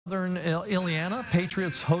Southern Illiana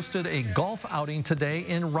Patriots hosted a golf outing today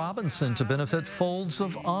in Robinson to benefit Folds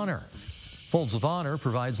of Honor. Folds of Honor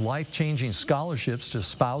provides life-changing scholarships to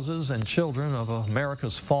spouses and children of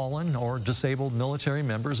America's fallen or disabled military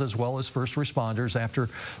members, as well as first responders After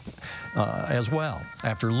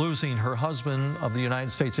losing her husband of the United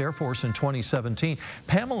States Air Force in 2017,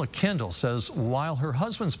 Pamela Kendall says while her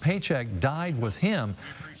husband's paycheck died with him,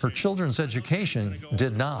 her children's education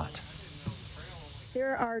did not.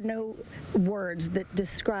 There are no words that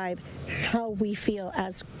describe how we feel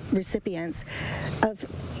as recipients of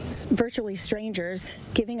virtually strangers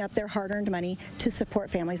giving up their hard-earned money to support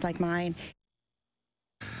families like mine.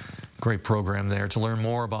 Great program there. To learn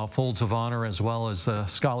more about Folds of Honor as well as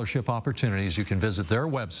scholarship opportunities, you can visit their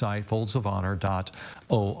website,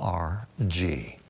 foldsofhonor.org.